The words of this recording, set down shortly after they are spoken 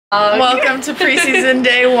Welcome to preseason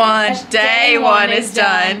day one. Day one is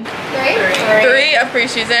done. Three of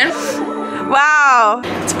preseason. Wow.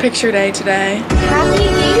 It's picture day today. Happy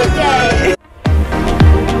game day.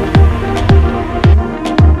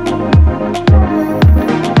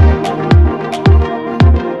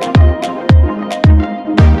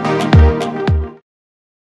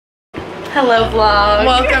 Hello vlog.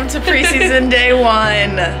 Welcome to preseason day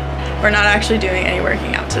one. We're not actually doing any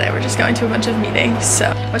working out today. We're just going to a bunch of meetings.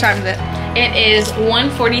 So, what time is it? It is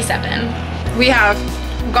 1:47. We have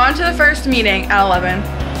gone to the first meeting at 11.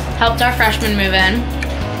 Helped our freshmen move in.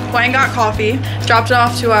 Went and got coffee. Dropped it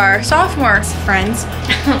off to our sophomore friends.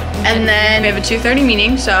 And then we have a 2:30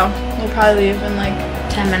 meeting, so we'll probably leave in like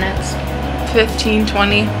 10 minutes. 15,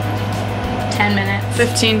 20. 10 minutes.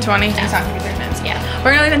 15, 20. It's not gonna be 30 minutes. Yeah.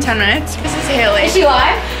 We're gonna leave in 10 minutes. This is Haley. Is she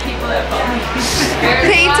live?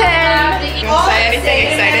 Peyton. Say anything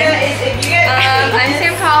excited? I'm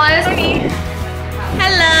Sam Collis.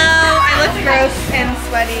 Hello! I look gross and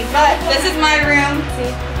sweaty, but this is my room.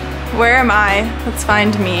 Where am I? Let's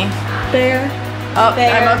find me. There. Oh,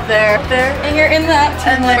 I'm up there. And you're in that.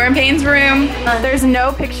 And we're in Payne's room. There's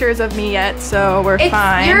no pictures of me yet, so we're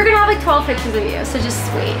fine. You're gonna have like 12 pictures of you, so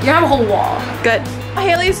just wait. You're gonna have a whole wall. Good.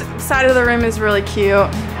 Haley's side of the room is really cute.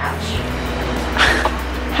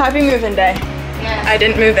 Happy move-in day. Yeah. I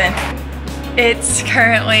didn't move in. It's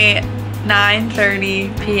currently 9:30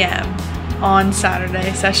 p.m. on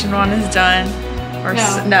Saturday. Session 1 is done. Or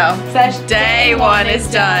day one is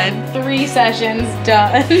done. 3 sessions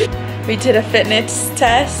done. We did a fitness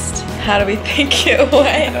test. How do we think it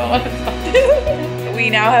went? We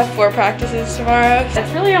now have 4 practices tomorrow.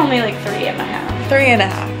 That's really only like 3.5.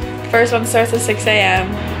 3.5. First one starts at 6 a.m.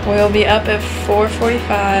 We'll be up at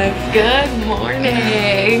 4:45. Good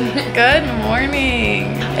morning. Good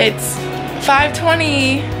morning. It's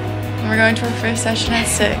 5:20. And we're going to our first session at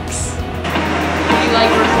 6. You like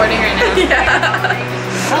recording right now? Yeah.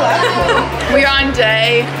 We're on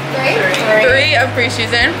day 3 of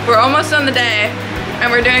preseason. We're almost on the day, and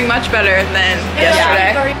we're doing much better than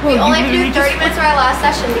yesterday. We only have to do 30 minutes of our last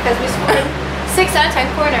session because we scored 6 out of 10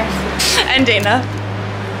 corners. And Dana.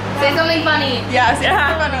 Say something funny. Yes,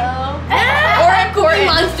 yeah. Funny. Or important.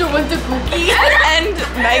 Monster with the cookie. And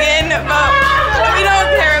Megan, but we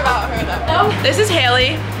don't care about her though. This is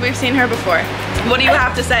Haley. We've seen her before. What do you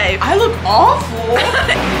have to say? I look awful.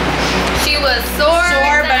 She was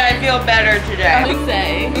sore, But I feel better today.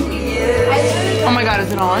 Oh my god,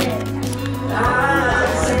 is it on?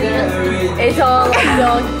 It's all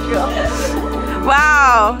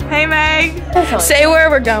Wow. Hey Meg. Say where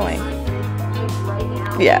we're going.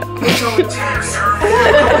 Yeah.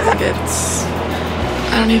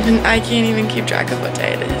 I can't even keep track of what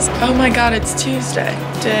day it is. Oh my god, it's Tuesday.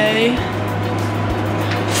 Day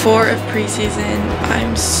 4 of preseason.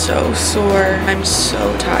 I'm so sore. I'm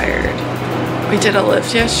so tired. We did a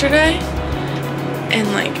lift yesterday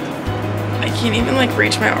and like I can't even like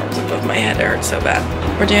reach my arms above my head. It hurts so bad.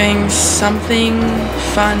 We're doing something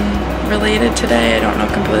fun related today. I don't know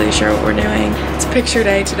completely sure what we're doing. It's picture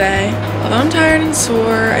day today. Although I'm tired and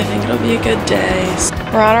sore, I think it'll be a good day.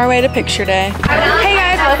 We're on our way to picture day. Hey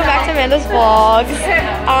guys, welcome back to Amanda's vlogs.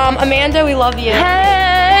 Amanda, we love you.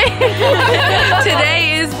 Hey!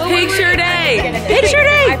 Today is picture day. Picture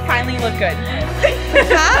day! I finally look good.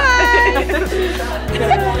 Hi!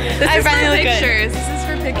 I finally look good. Pictures. This is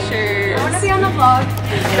for pictures. I want to be on the vlog.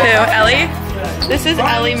 Who? Ellie? This is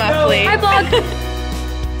Ellie Muffley. Hi vlog.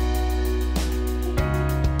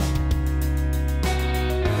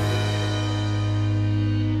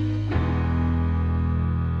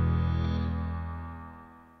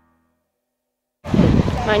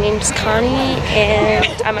 My name's Connie and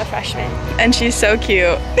I'm a freshman. And she's so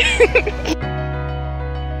cute.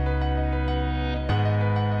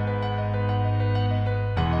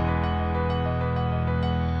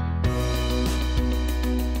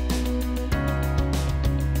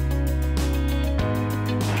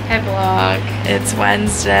 Hey vlog. It's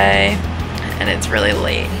Wednesday and it's really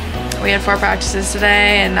late. We had 4 practices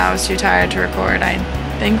today and I was too tired to record. I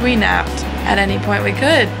think we napped at any point we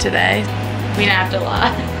could today. We napped a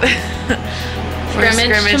lot. We're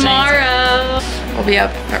Scrimmage tomorrow. We'll be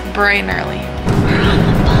up bright and early. We're on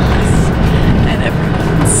the bus and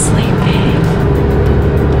everyone's sleeping.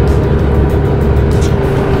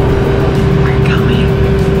 We're going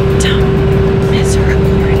to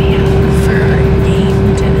Misericordia for our game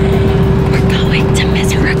today. We're going to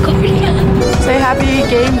Misericordia. Say happy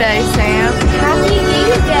game day, Sam. Happy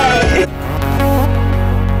game day.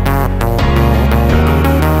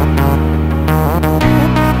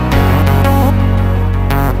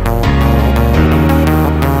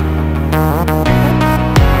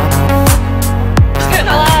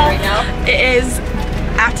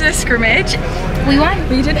 scrimmage. We won.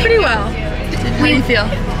 We did pretty well. How do you feel?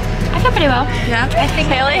 I feel pretty well. Yeah?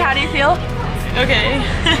 Haley, how do you feel? Okay.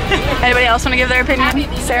 Anybody else want to give their opinion?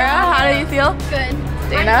 Sarah, how do you feel? Good.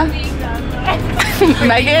 Dana?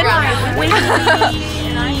 Megan?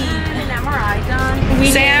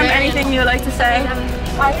 Sam, anything you would like to say?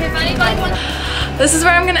 This is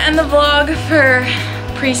where I'm gonna end the vlog for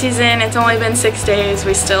preseason. It's only been 6 days.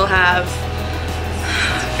 We still have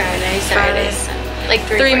Friday. Like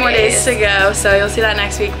 3 more days to go, so you'll see that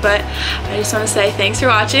next week. But I just want to say thanks for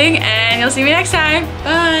watching, and you'll see me next time.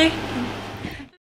 Bye.